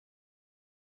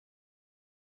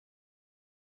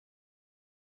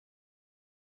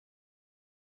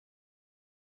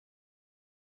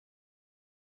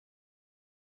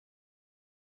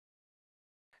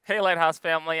Hey, Lighthouse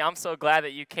family. I'm so glad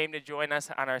that you came to join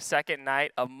us on our second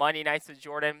night of Monday Nights with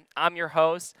Jordan. I'm your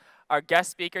host. Our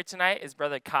guest speaker tonight is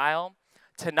Brother Kyle.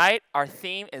 Tonight, our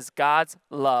theme is God's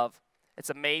love. It's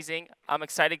amazing. I'm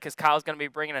excited because Kyle's going to be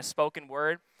bringing a spoken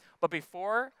word. But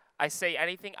before I say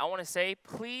anything, I want to say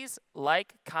please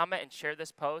like, comment, and share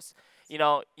this post.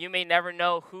 You may never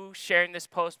know who sharing this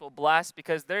post will bless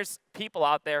because there's people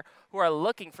out there who are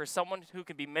looking for someone who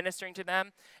can be ministering to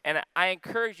them. And I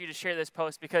encourage you to share this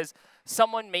post because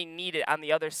someone may need it on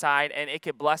the other side and it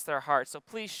could bless their heart. So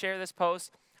please share this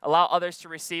post, allow others to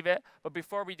receive it. But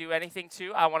before we do anything,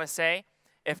 too, I want to say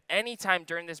if anytime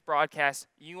during this broadcast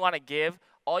you want to give,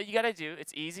 all you got to do,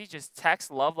 it's easy, just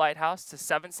text Love Lighthouse to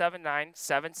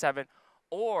 77977,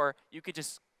 or you could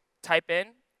just type in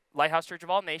Lighthouse Church of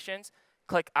All Nations,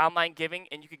 click online giving,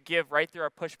 and you could give right through our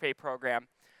push pay program.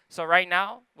 So right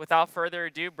now, without further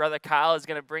ado, Brother Kyle is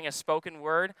going to bring a spoken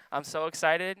word. I'm so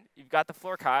excited. You've got the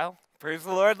floor, Kyle. Praise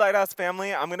the Lord, Lighthouse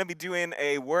family. I'm going to be doing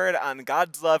a word on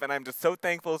God's love, and I'm just so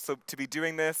thankful to be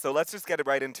doing this. So let's just get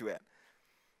right into it.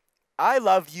 I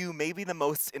love you may be the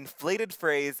most inflated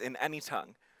phrase in any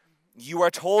tongue. You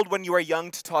are told when you are young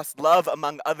to toss love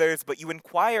among others, but you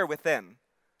inquire within,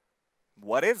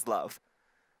 what is love?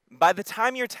 By the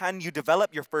time you're 10, you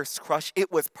develop your first crush.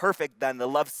 It was perfect then. The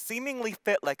love seemingly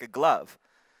fit like a glove.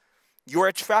 Your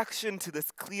attraction to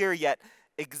this clear yet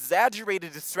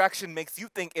exaggerated distraction makes you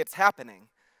think it's happening.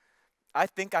 I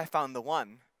think I found the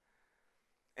one.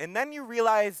 And then you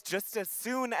realize just as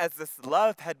soon as this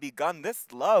love had begun, this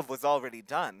love was already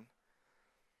done.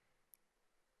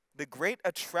 The great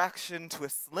attraction to a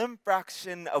slim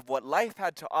fraction of what life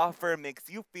had to offer makes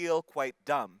you feel quite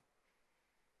dumb.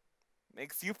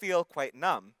 Makes you feel quite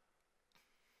numb.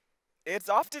 It's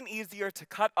often easier to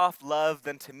cut off love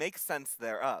than to make sense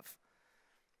thereof.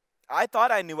 I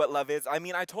thought I knew what love is. I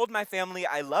told my family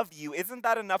I love you. Isn't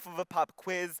that enough of a pop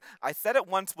quiz? I said it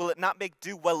once, will it not make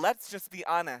do? Well, let's just be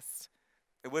honest.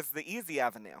 It was the easy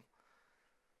avenue.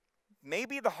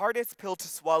 Maybe the hardest pill to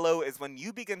swallow is when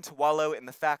you begin to wallow in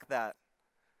the fact that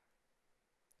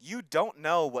you don't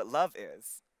know what love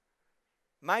is.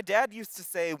 My dad used to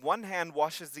say, one hand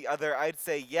washes the other. I'd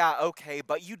say, yeah, okay,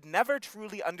 but you'd never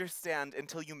truly understand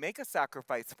until you make a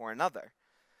sacrifice for another.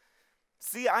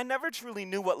 See, I never truly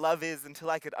knew what love is until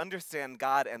I could understand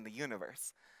God and the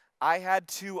universe. I had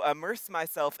to immerse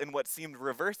myself in what seemed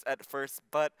reverse at first,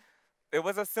 but it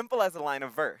was as simple as a line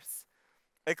of verse.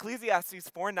 Ecclesiastes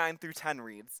 4:9 through 10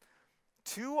 reads,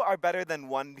 "Two are better than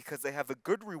one because they have a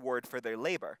good reward for their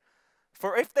labor.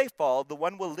 For if they fall, the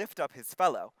one will lift up his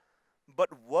fellow.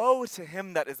 But woe to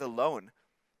him that is alone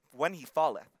when he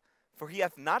falleth, for he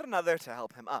hath not another to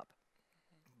help him up."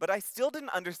 But I still didn't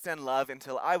understand love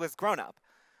until I was grown up.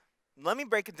 Let me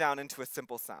break it down into a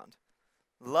simple sound.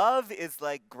 Love is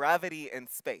like gravity in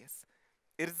space.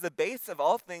 It is the base of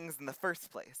all things in the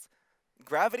first place.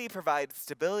 Gravity provides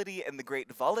stability and the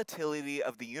great volatility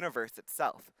of the universe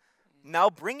itself.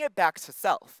 Now bring it back to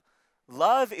self.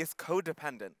 Love is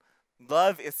codependent.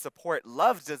 Love is support.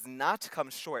 Love does not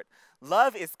come short.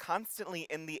 Love is constantly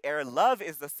in the air. Love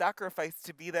is the sacrifice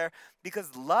to be there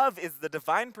because love is the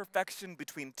divine perfection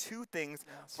between two things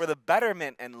for the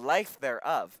betterment and life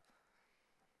thereof.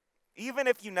 Even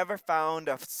if you never found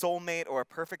a soulmate or a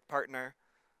perfect partner,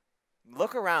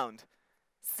 look around.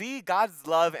 See God's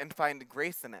love and find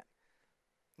grace in it.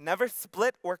 Never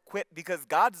split or quit because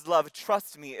God's love,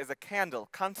 trust me, is a candle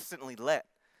constantly lit.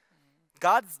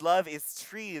 God's love is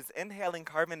trees inhaling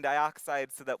carbon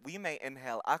dioxide so that we may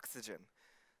inhale oxygen.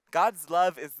 God's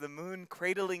love is the moon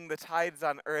cradling the tides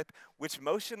on earth, which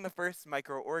motion the first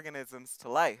microorganisms to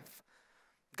life.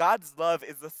 God's love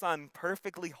is the sun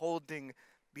perfectly holding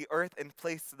the earth in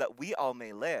place so that we all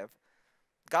may live.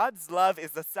 God's love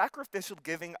is the sacrificial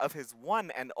giving of his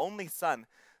one and only Son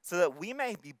so that we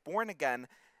may be born again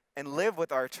and live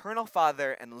with our eternal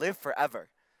Father and live forever.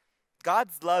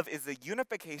 God's love is the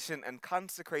unification and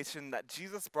consecration that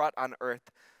Jesus brought on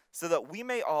earth so that we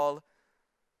may all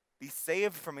be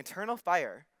saved from eternal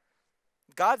fire.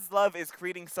 God's love is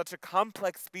creating such a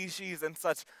complex species and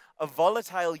such a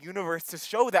volatile universe to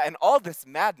show that in all this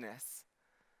madness,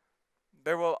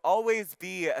 there will always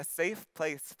be a safe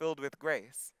place filled with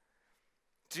grace.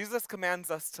 Jesus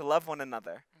commands us to love one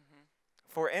another,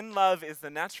 for in love is the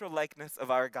natural likeness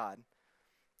of our God,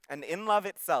 and in love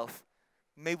itself,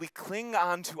 may we cling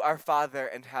on to our Father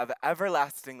and have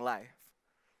everlasting life.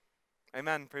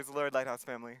 Amen. Praise the Lord, Lighthouse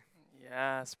family.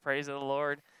 Yes, praise the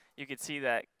Lord. You can see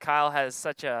that Kyle has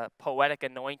such a poetic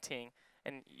anointing,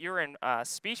 And you were in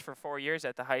speech for 4 years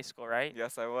at the high school, right?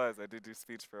 Yes, I was. I did do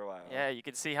speech for a while. Yeah, you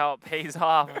can see how it pays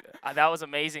off. That was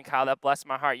amazing, Kyle. That blessed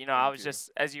my heart. I Thank was you.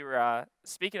 just, as you were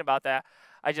speaking about that,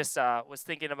 I just was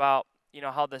thinking about,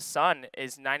 how the sun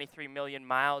is 93 million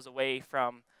miles away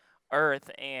from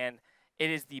Earth, and it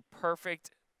is the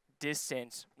perfect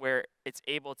distance where it's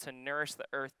able to nourish the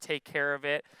Earth, take care of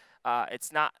it.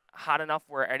 It's not hot enough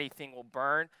where anything will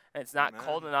burn, and it's not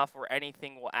cold Amen. enough where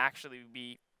anything will actually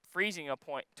be freezing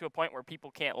to a point where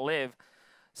people can't live.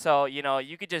 So,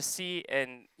 you could just see,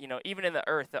 and, even in the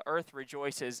earth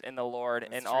rejoices in the Lord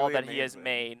and It's all truly that he has amazing.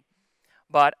 made.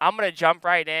 But I'm going to jump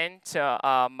right into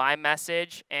my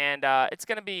message, and it's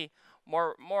going to be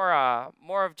more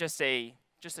of just a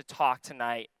talk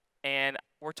tonight. And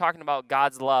we're talking about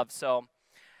God's love. So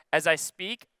as I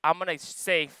speak, I'm going to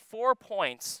say 4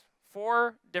 points,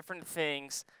 4 different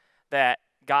things that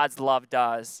God's love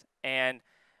does. And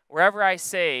wherever I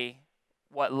say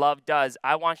what love does,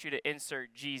 I want you to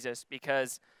insert Jesus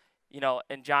because,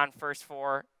 in John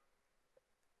 4,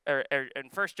 or in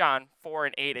 1 John 4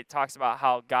 and 8, it talks about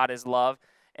how God is love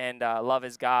and love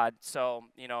is God. So,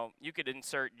 you could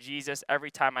insert Jesus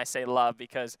every time I say love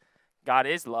because God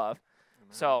is love.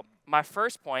 So Amen. my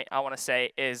first point I want to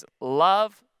say is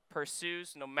love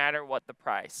pursues no matter what the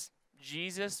price.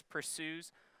 Jesus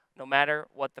pursues no matter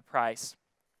what the price.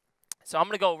 So I'm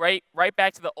going to go right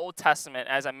back to the Old Testament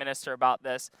as I minister about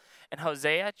this. In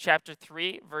Hosea chapter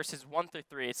 3, verses 1 through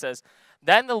 3, it says,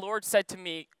 "Then the Lord said to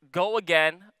me, go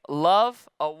again, love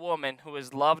a woman who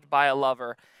is loved by a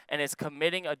lover and is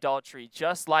committing adultery,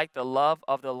 just like the love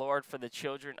of the Lord for the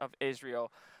children of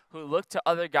Israel, who look to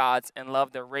other gods and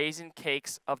love the raisin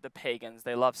cakes of the pagans."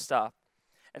 They love stuff.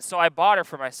 "And so I bought her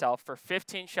for myself for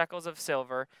 15 shekels of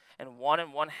silver and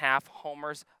 1½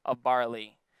 homers of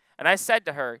barley. And I said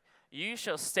to her, you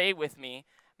shall stay with me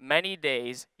many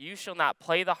days. You shall not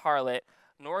play the harlot,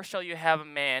 nor shall you have a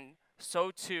man.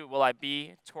 So too will I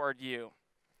be toward you."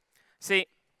 See,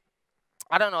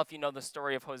 I don't know if you know the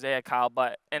story of Hosea, Kyle,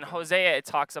 but in Hosea it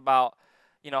talks about,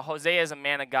 Hosea is a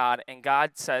man of God, and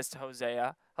God says to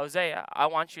Hosea, "Hosea, I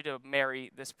want you to marry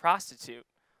this prostitute,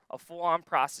 a full-on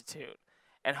prostitute."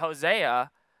 And Hosea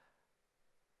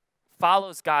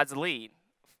follows God's lead.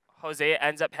 Hosea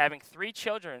ends up having 3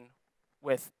 children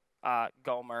with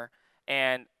Gomer,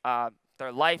 and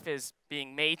their life is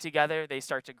being made together. They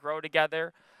start to grow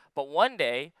together. But one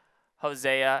day,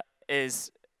 Hosea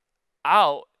is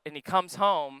out, and he comes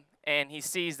home, and he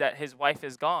sees that his wife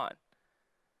is gone.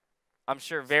 I'm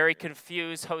sure very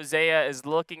confused. Hosea is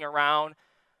looking around.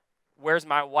 Where's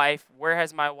my wife? Where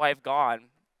has my wife gone?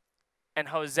 And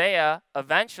Hosea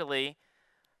eventually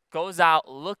goes out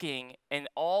looking in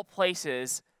all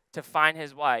places to find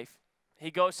his wife. He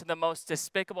goes to the most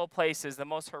despicable places, the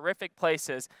most horrific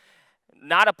places,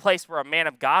 not a place where a man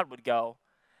of God would go.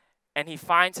 And he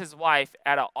finds his wife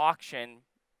at an auction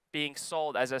being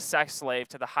sold as a sex slave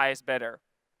to the highest bidder.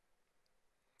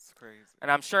 It's crazy. And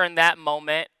I'm sure in that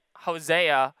moment,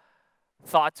 Hosea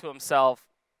thought to himself,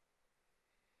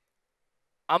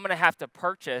 I'm going to have to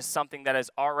purchase something that is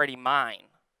already mine.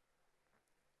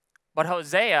 But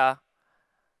Hosea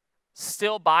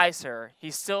still buys her.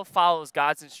 He still follows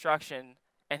God's instruction,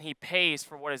 and he pays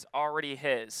for what is already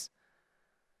his.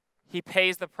 He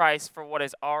pays the price for what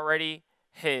is already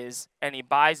his, and he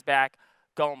buys back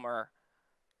Gomer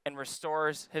and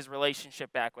restores his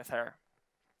relationship back with her.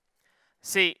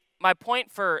 See, my point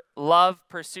for love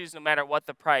pursues no matter what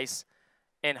the price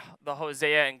in the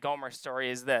Hosea and Gomer story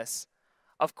is this.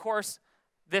 Of course,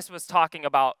 this was talking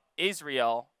about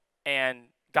Israel and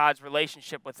God's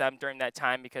relationship with them during that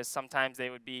time, because sometimes they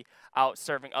would be out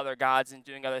serving other gods and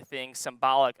doing other things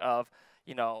symbolic of,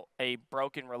 a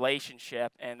broken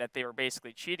relationship, and that they were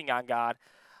basically cheating on God.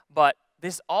 But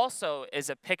this also is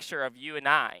a picture of you and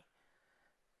I.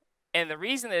 And the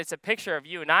reason that it's a picture of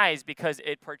you and I is because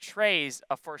it portrays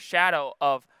a foreshadow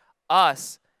of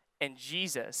us and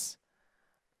Jesus,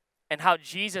 and how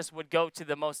Jesus would go to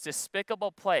the most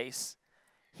despicable place.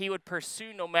 He would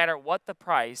pursue no matter what the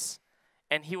price,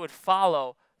 and he would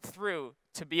follow through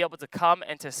to be able to come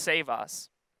and to save us.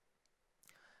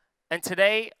 And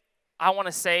today, I want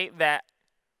to say that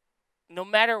no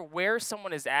matter where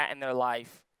someone is at in their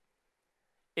life,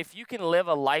 if you can live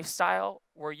a lifestyle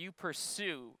where you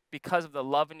pursue because of the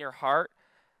love in your heart,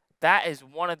 that is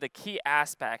one of the key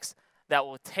aspects that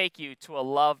will take you to a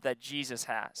love that Jesus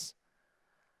has.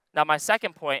 Now, my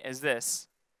second point is this: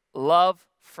 love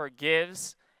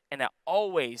forgives, and it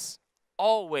always,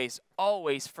 always,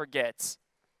 always forgets.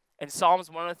 In Psalms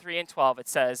 103 and 12, it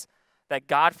says that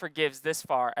God forgives this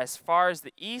far as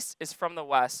the east is from the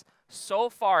west, so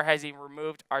far has he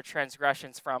removed our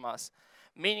transgressions from us.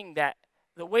 Meaning that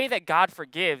the way that God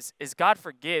forgives is God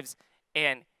forgives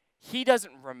and he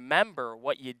doesn't remember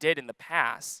what you did in the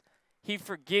past. He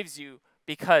forgives you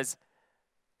because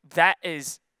that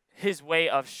is his way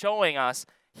of showing us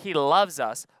he loves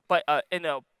us, but in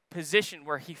a position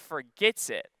where he forgets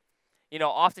it. You know,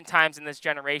 oftentimes in this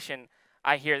generation,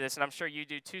 I hear this, and I'm sure you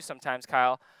do too sometimes,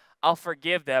 Kyle. I'll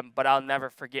forgive them, but I'll never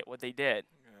forget what they did.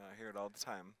 Yeah, I hear it all the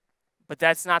time. But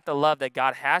that's not the love that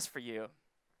God has for you.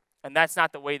 And that's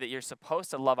not the way that you're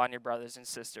supposed to love on your brothers and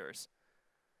sisters.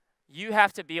 You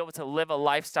have to be able to live a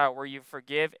lifestyle where you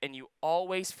forgive and you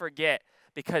always forget,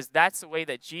 because that's the way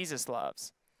that Jesus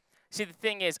loves. See, the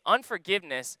thing is,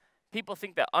 unforgiveness, people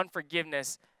think that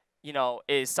unforgiveness,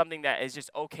 is something that is just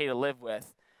okay to live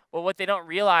with. Well, what they don't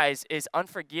realize is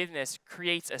unforgiveness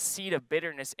creates a seed of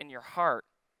bitterness in your heart.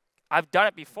 I've done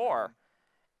it before,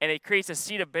 and it creates a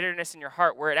seed of bitterness in your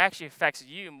heart where it actually affects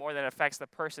you more than it affects the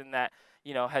person that,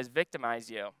 has victimized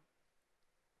you.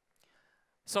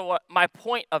 So what my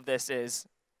point of this is,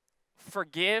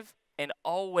 forgive and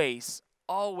always,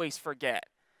 always forget.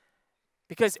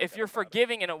 Because if you're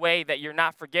forgiving in a way that you're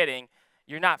not forgetting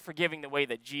the way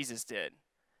that Jesus did.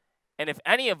 And if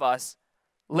any of us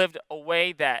lived a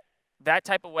way that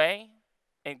type of way,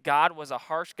 and God was a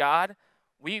harsh God,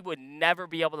 we would never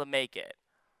be able to make it.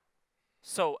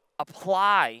 So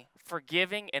apply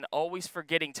forgiving and always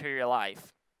forgetting to your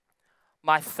life.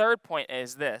 My third point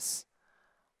is this: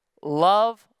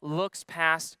 love looks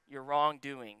past your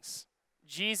wrongdoings.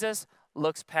 Jesus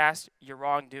looks past your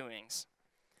wrongdoings.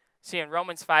 See, in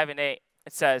Romans 5:8,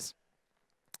 it says,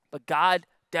 "But God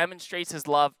demonstrates his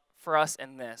love for us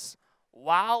in this: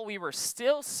 while we were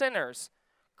still sinners,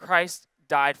 Christ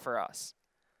died for us."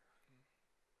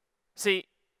 See,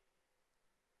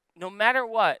 no matter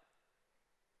what,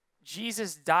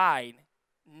 Jesus died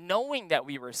knowing that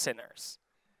we were sinners.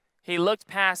 He looked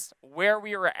past where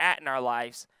we were at in our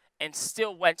lives and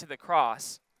still went to the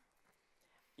cross.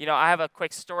 I have a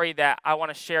quick story that I want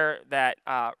to share that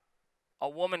a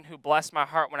woman who blessed my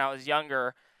heart when I was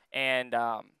younger and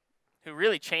who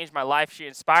really changed my life. She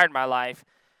inspired my life.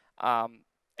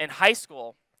 In high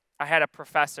school, I had a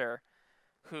professor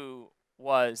who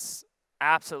was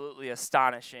absolutely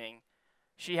astonishing.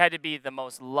 She had to be the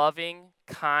most loving,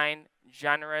 kind,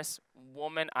 generous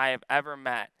woman I have ever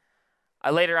met. I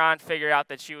later on figured out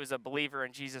that she was a believer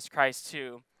in Jesus Christ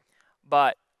too.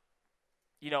 But,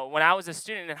 when I was a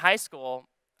student in high school,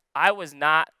 I was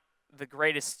not the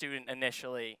greatest student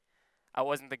initially. I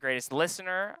wasn't the greatest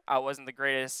listener. I wasn't the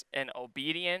greatest in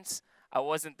obedience. I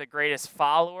wasn't the greatest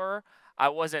follower. I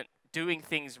wasn't doing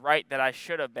things right that I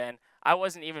should have been. I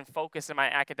wasn't even focused in my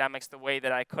academics the way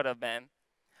that I could have been.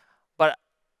 But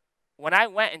when I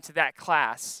went into that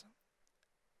class,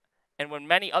 and when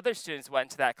many other students went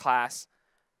into that class,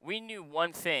 we knew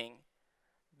one thing: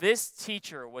 this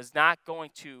teacher was not going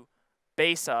to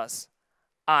base us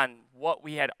on what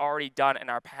we had already done in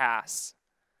our past.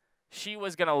 She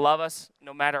was going to love us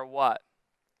no matter what.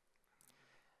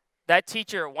 That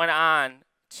teacher went on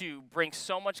to bring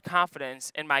so much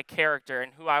confidence in my character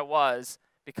and who I was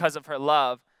because of her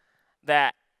love,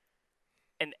 that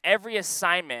in every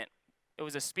assignment, it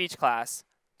was a speech class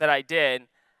that I did,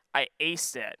 I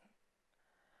aced it.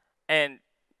 And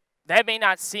that may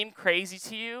not seem crazy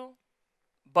to you,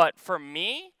 but for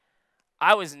me,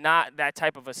 I was not that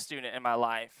type of a student in my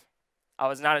life. I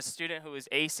was not a student who was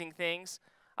acing things.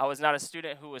 I was not a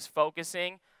student who was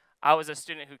focusing. I was a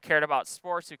student who cared about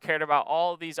sports, who cared about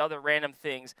all these other random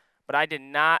things, but I did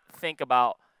not think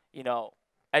about,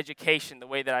 education the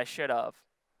way that I should have.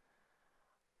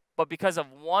 But because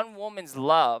of one woman's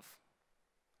love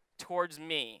towards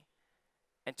me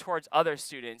and towards other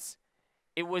students,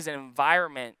 it was an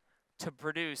environment to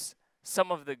produce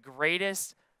some of the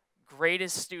greatest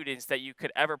students that you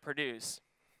could ever produce.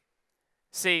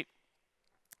 See,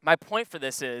 my point for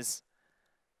this is,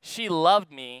 she loved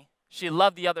me. She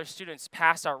loved the other students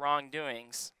past our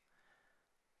wrongdoings.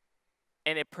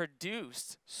 And it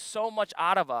produced so much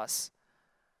out of us.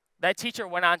 That teacher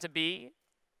went on to be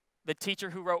the teacher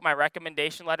who wrote my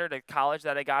recommendation letter to college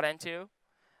that I got into.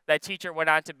 That teacher went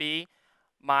on to be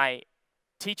my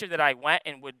teacher that I went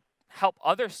and would help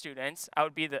other students.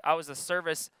 I was a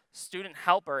service student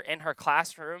helper in her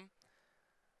classroom.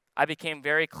 I became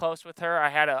very close with her. I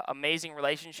had an amazing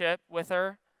relationship with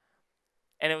her.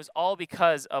 And it was all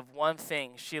because of one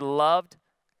thing: she loved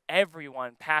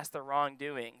everyone past their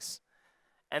wrongdoings.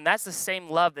 And that's the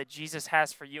same love that Jesus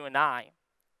has for you and I.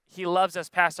 He loves us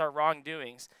past our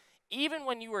wrongdoings. Even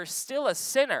when you were still a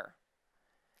sinner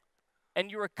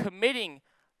and you were committing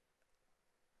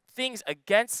things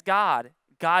against God,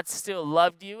 God still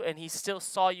loved you and he still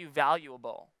saw you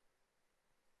valuable.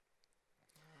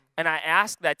 And I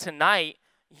ask that tonight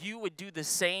you would do the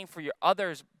same for your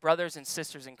others, brothers and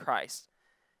sisters in Christ.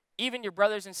 Even your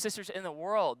brothers and sisters in the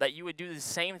world, that you would do the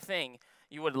same thing.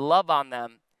 You would love on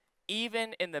them,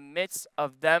 even in the midst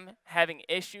of them having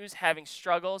issues, having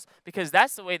struggles, because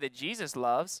that's the way that Jesus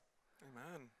loves.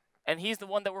 Amen. And he's the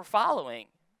one that we're following.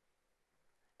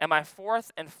 And my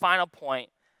fourth and final point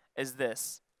is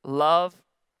this. Love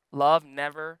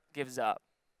never gives up.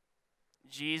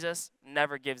 Jesus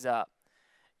never gives up.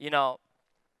 You know,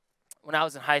 when I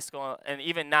was in high school, and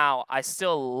even now, I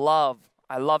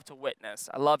love to witness.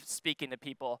 I love speaking to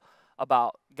people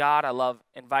about God. I love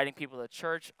inviting people to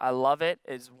church. I love it.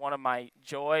 It's one of my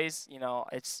joys. You know,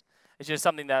 it's just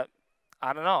something that,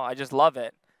 I don't know, I just love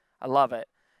it. I love it.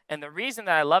 And the reason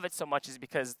that I love it so much is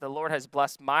because the Lord has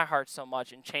blessed my heart so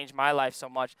much and changed my life so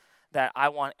much that I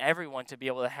want everyone to be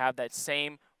able to have that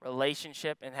same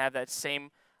relationship and have that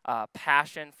same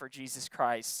passion for Jesus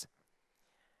Christ.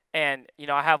 And, you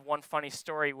know, I have one funny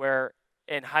story where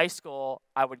in high school,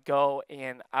 I would go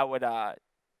and I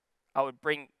would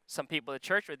bring some people to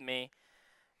church with me.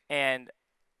 And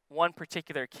one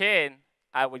particular kid,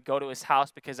 I would go to his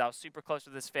house because I was super close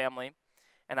with his family.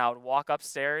 And I would walk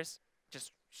upstairs,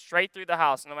 just straight through the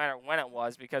house, no matter when it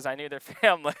was, because I knew their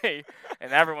family.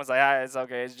 And everyone's like, it's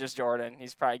okay, it's just Jordan.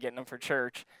 He's probably getting them for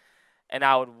church. And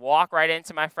I would walk right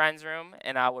into my friend's room,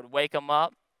 and I would wake him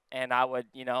up. And I would,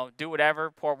 you know, do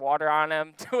whatever, pour water on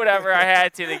him, do whatever I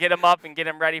had to get him up and get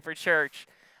him ready for church.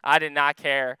 I did not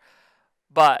care.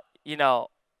 But, you know,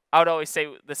 I would always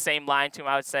say the same line to him.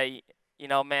 I would say, you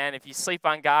know, man, if you sleep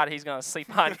on God, he's going to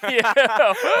sleep on you.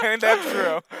 And that's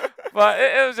true. But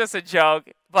it was just a joke.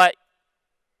 But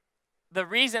the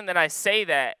reason that I say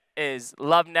that is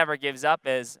love never gives up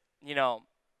is, you know,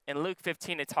 in Luke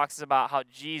 15, it talks about how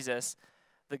Jesus,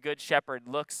 the good shepherd,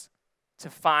 looks to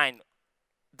find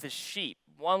the sheep,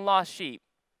 one lost sheep,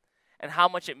 and how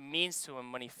much it means to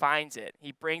him when he finds it.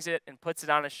 He brings it and puts it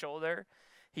on his shoulder.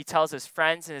 He tells his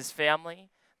friends and his family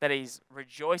that he's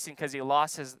rejoicing because he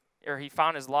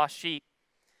found his lost sheep.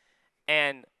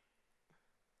 And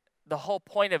the whole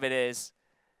point of it is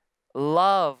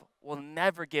love will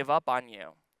never give up on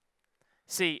you.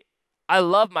 See, I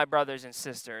love my brothers and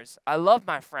sisters. I love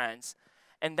my friends.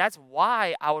 And that's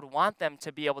why I would want them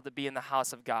to be able to be in the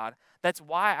house of God. That's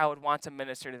why I would want to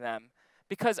minister to them.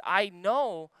 Because I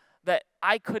know that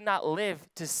I could not live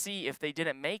to see if they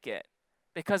didn't make it.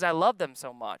 Because I love them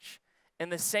so much. In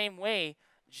the same way,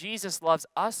 Jesus loves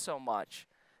us so much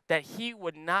that he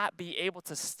would not be able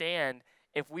to stand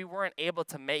if we weren't able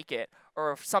to make it.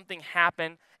 Or if something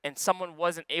happened and someone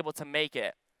wasn't able to make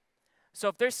it. So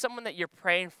if there's someone that you're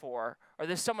praying for, or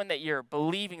there's someone that you're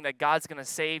believing that God's going to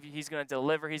save, he's going to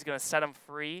deliver, he's going to set them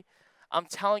free, I'm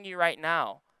telling you right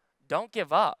now, don't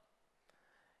give up.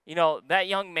 You know, that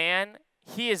young man,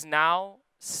 he is now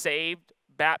saved,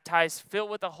 baptized, filled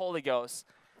with the Holy Ghost,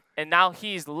 and now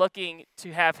he's looking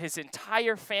to have his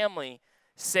entire family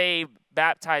saved,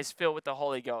 baptized, filled with the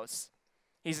Holy Ghost.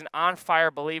 He's an on-fire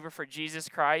believer for Jesus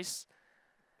Christ,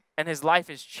 and his life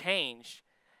has changed.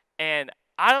 And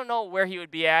I don't know where he would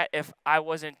be at if I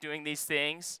wasn't doing these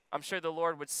things. I'm sure the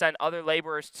Lord would send other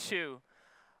laborers too.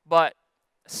 But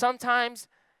sometimes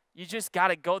you just got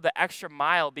to go the extra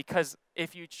mile, because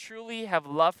if you truly have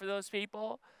love for those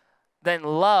people, then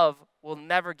love will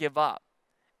never give up.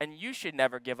 And you should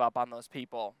never give up on those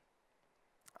people.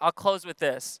 I'll close with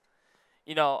this.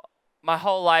 You know, my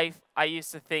whole life I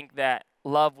used to think that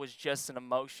love was just an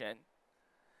emotion.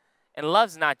 And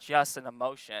love's not just an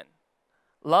emotion.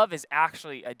 Love is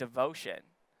actually a devotion.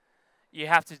 You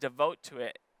have to devote to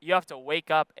it. You have to wake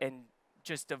up and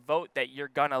just devote that you're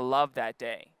going to love that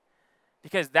day.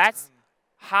 Because that's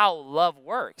how love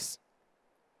works.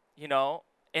 You know,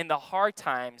 in the hard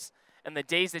times, and the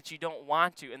days that you don't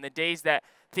want to, and the days that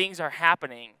things are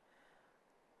happening,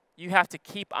 you have to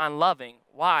keep on loving.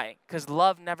 Why? Because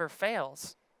love never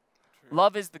fails. True.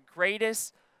 Love is the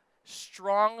greatest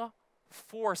strong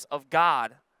force of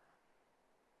God.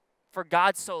 For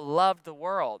God so loved the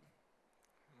world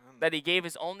that he gave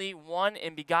his only one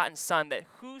and begotten Son, that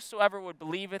whosoever would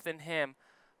believeth in him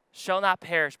shall not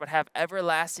perish, but have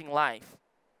everlasting life.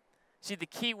 See, the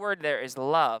key word there is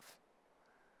love.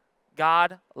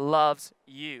 God loves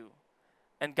you.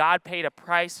 And God paid a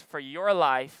price for your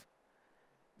life.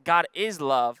 God is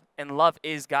love, and love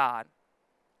is God.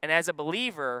 And as a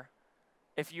believer,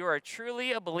 if you are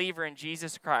truly a believer in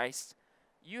Jesus Christ,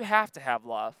 you have to have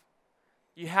love.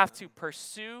 You have to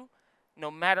pursue,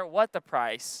 no matter what the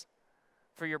price,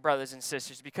 for your brothers and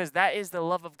sisters, because that is the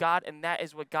love of God, and that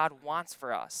is what God wants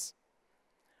for us.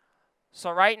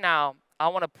 So right now, I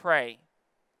want to pray.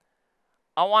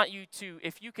 I want you to,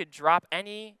 if you could drop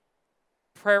any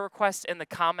prayer requests in the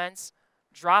comments,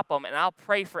 drop them, and I'll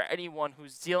pray for anyone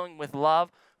who's dealing with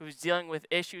love, who's dealing with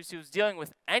issues, who's dealing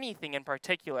with anything in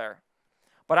particular.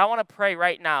 But I want to pray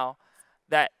right now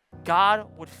that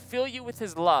God would fill you with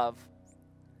his love.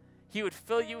 He would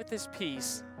fill you with his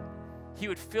peace. He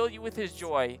would fill you with his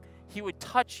joy. He would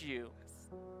touch you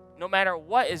no matter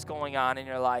what is going on in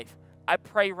your life. I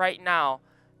pray right now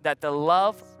that the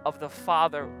love of the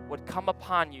Father would come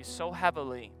upon you so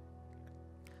heavily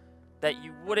that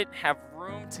you wouldn't have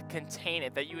room to contain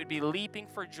it, that you would be leaping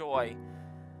for joy,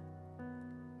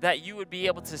 that you would be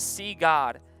able to see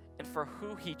God and for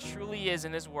who he truly is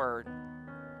in his word,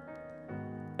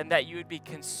 and that you would be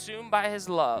consumed by his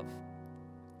love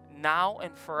now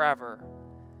and forever.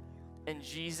 In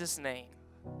Jesus' name.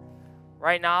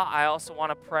 Right now, I also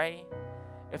want to pray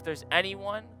if there's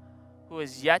anyone who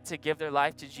has yet to give their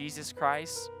life to Jesus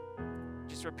Christ,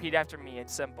 just repeat after me.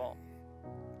 It's simple.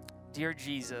 Dear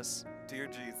Jesus, Dear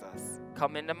Jesus,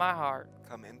 come into my heart.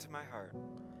 come into my heart.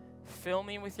 Fill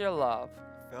me with your love.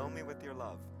 Fill me with your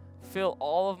love. Fill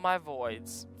all of my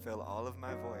voids. Fill all of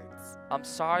my voids. I'm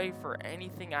sorry for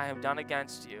anything I have done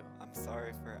against you. I'm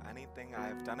sorry for anything I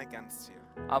have done against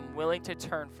you. I'm willing to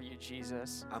turn for you,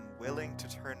 Jesus, I'm willing to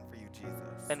turn for you,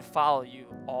 Jesus, and follow you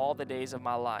all the days of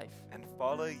my life. and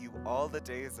follow you all the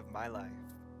days of my life.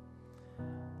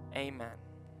 Amen.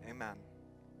 Amen.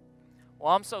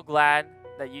 Well, I'm so glad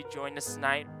that you joined us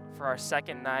tonight for our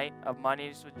second night of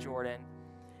Mondays with Jordan.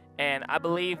 And I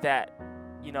believe that,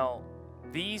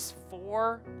 these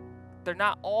four, they're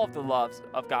not all of the loves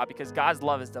of God, because God's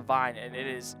love is divine and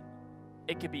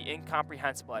it can be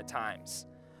incomprehensible at times.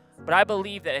 But I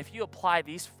believe that if you apply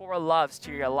these four loves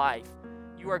to your life,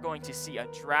 you are going to see a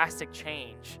drastic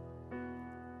change,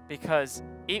 because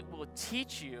it will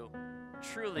teach you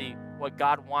truly what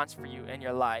God wants for you in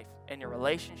your life, in your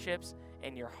relationships,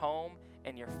 in your home,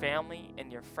 in your family,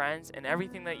 in your friends, and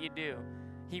everything that you do.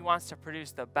 He wants to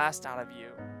produce the best out of you,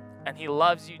 and he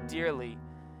loves you dearly.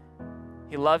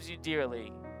 He loves you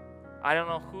dearly. I don't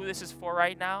know who this is for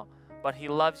right now, but he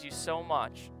loves you so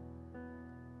much.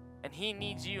 And he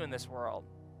needs you in this world,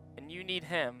 and you need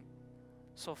him.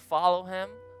 So follow him,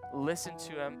 listen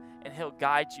to him, and he'll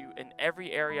guide you in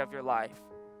every area of your life.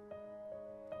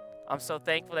 I'm so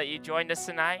thankful that you joined us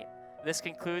tonight. This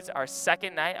concludes our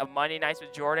second night of Monday Nights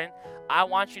with Jordan. I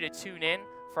want you to tune in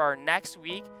for our next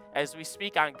week as we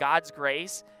speak on God's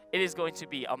grace. It is going to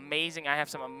be amazing. I have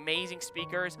some amazing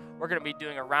speakers. We're going to be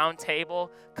doing a round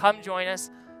table. Come join us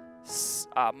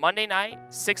Monday night,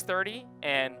 6:30,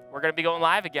 and we're going to be going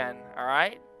live again. All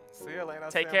right? See you later.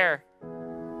 Take care.